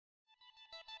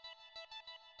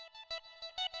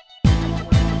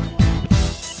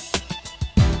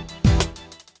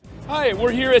Hi,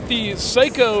 we're here at the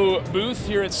Psyko booth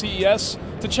here at CES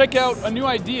to check out a new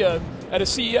idea at a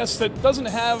CES that doesn't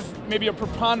have maybe a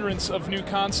preponderance of new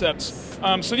concepts.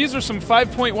 So these are some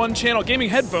 5.1 channel gaming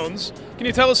headphones. Can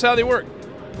you tell us how they work?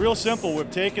 Real simple.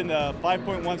 We've taken the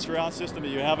 5.1 surround system that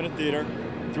you have in a theater,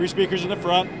 3 speakers in the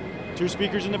front, 2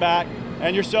 speakers in the back,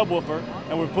 and your subwoofer,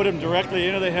 and we've put them directly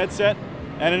into the headset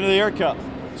and into the air cup.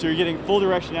 So you're getting full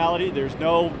directionality. There's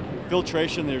no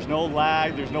filtration, there's no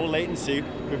lag, there's no latency.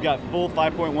 We've got full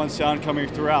 5.1 sound coming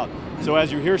throughout. So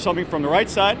as you hear something from the right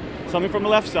side, something from the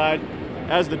left side,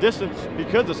 as the distance,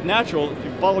 because it's natural, if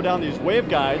you follow down these wave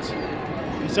guides,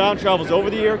 the sound travels over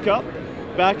the ear cup,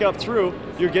 back up through,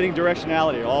 you're getting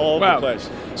directionality all over the place.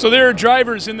 So there are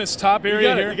drivers in this top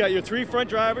area here? You got your 3 front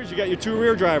drivers, you got your 2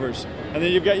 rear drivers, and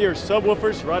then you've got your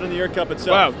subwoofers right in the ear cup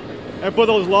itself. Wow. And for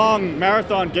those long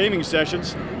marathon gaming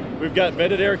sessions, we've got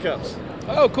vented air cups.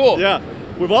 Oh, cool. Yeah.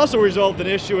 We've also resolved an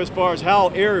issue as far as how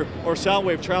air or sound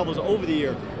wave travels over the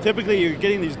ear. Typically, you're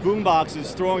getting these boom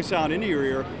boxes throwing sound into your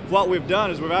ear. What we've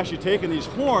done is we've actually taken these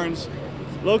horns,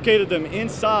 located them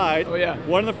inside,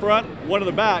 one in the front, one in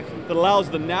the back, that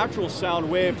allows the natural sound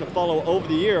wave to follow over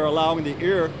the ear, allowing the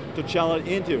ear to channel it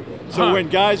into. So when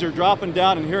guys are dropping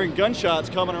down and hearing gunshots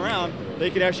coming around,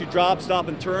 they can actually drop, stop,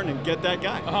 and turn and get that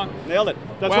guy. Nailed it.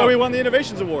 That's why we won the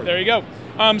Innovations Award. There you go.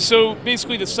 So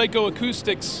basically the Psyko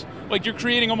acoustics, like you're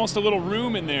creating almost a little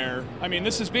room in there. I mean,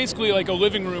 this is basically like a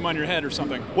living room on your head or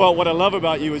something. Well, what I love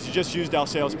about you is you just used our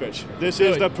sales pitch. This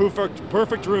is the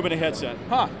perfect room in a headset.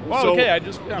 Wow, so okay,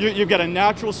 you've got a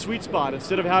natural sweet spot.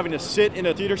 Instead of having to sit in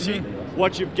a theater seat,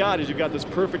 what you've got is you've got this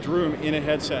perfect room in a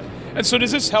headset. And so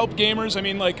does this help gamers? I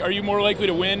mean, like, are you more likely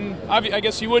to win? I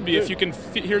guess you would be if you can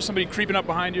hear somebody creeping up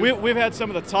behind you. We've had some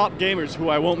of the top gamers, who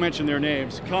I won't mention their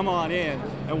names, come on in,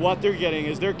 and what they're getting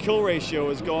is their kill ratio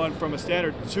is going from a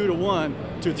standard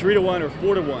 2-to-1 to 3-to-1 or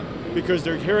 4-to-1, because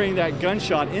they're hearing that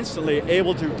gunshot instantly,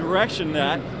 able to direction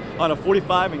that on a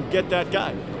 45 and get that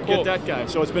guy. Get that guy.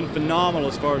 So it's been phenomenal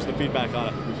as far as the feedback on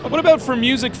it. What about for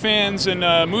music fans and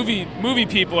movie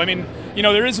people? I mean, you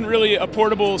know, there isn't really a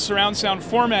portable surround sound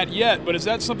format yet, but is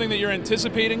that something that you're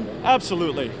anticipating?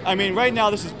 Absolutely. I mean, right now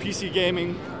this is PC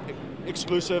gaming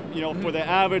exclusive, you know, for the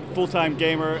avid full-time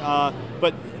gamer,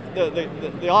 but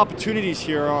the opportunities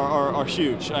here are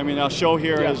huge. I mean, our show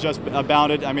here has just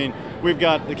abounded. I mean, we've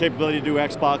got the capability to do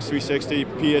Xbox 360,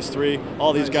 PS3,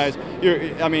 all these guys.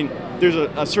 I mean, there's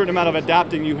a certain amount of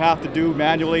adapting you have to do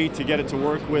manually to get it to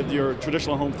work with your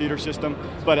traditional home theater system,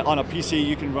 but on a PC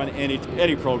you can run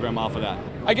any program off of that.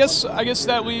 I guess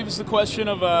that leaves the question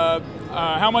of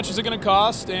how much is it going to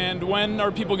cost, and when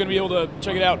are people going to be able to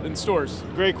check it out in stores?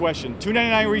 Great question.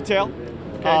 $299 retail,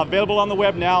 available on the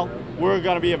web now. We're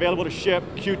going to be available to ship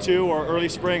Q2 or early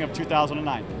spring of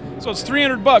 2009. So it's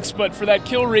 $300, but for that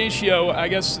kill ratio, I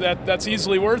guess that's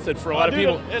easily worth it for a lot of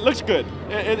people. It looks good.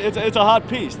 It's a hot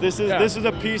piece. This is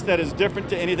a piece that is different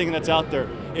to anything that's out there.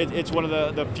 It's one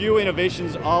of the few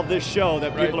innovations of this show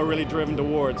that people are really driven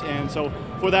towards. And so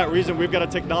for that reason, we've got a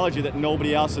technology that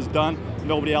nobody else has done,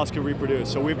 nobody else can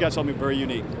reproduce. So we've got something very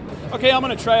unique. Okay, I'm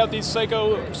going to try out these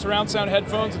Psyko surround sound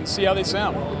headphones and see how they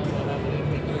sound.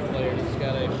 It's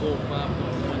got a full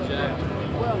 5.1 jack.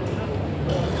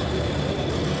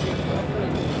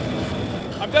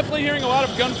 I'm definitely hearing a lot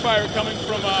of gunfire coming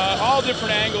from all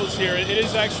different angles here. It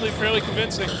is actually fairly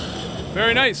convincing.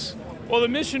 Very nice. Well, the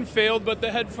mission failed, but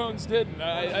the headphones didn't.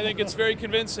 I think it's very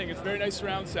convincing. It's very nice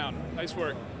surround sound. Nice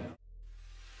work.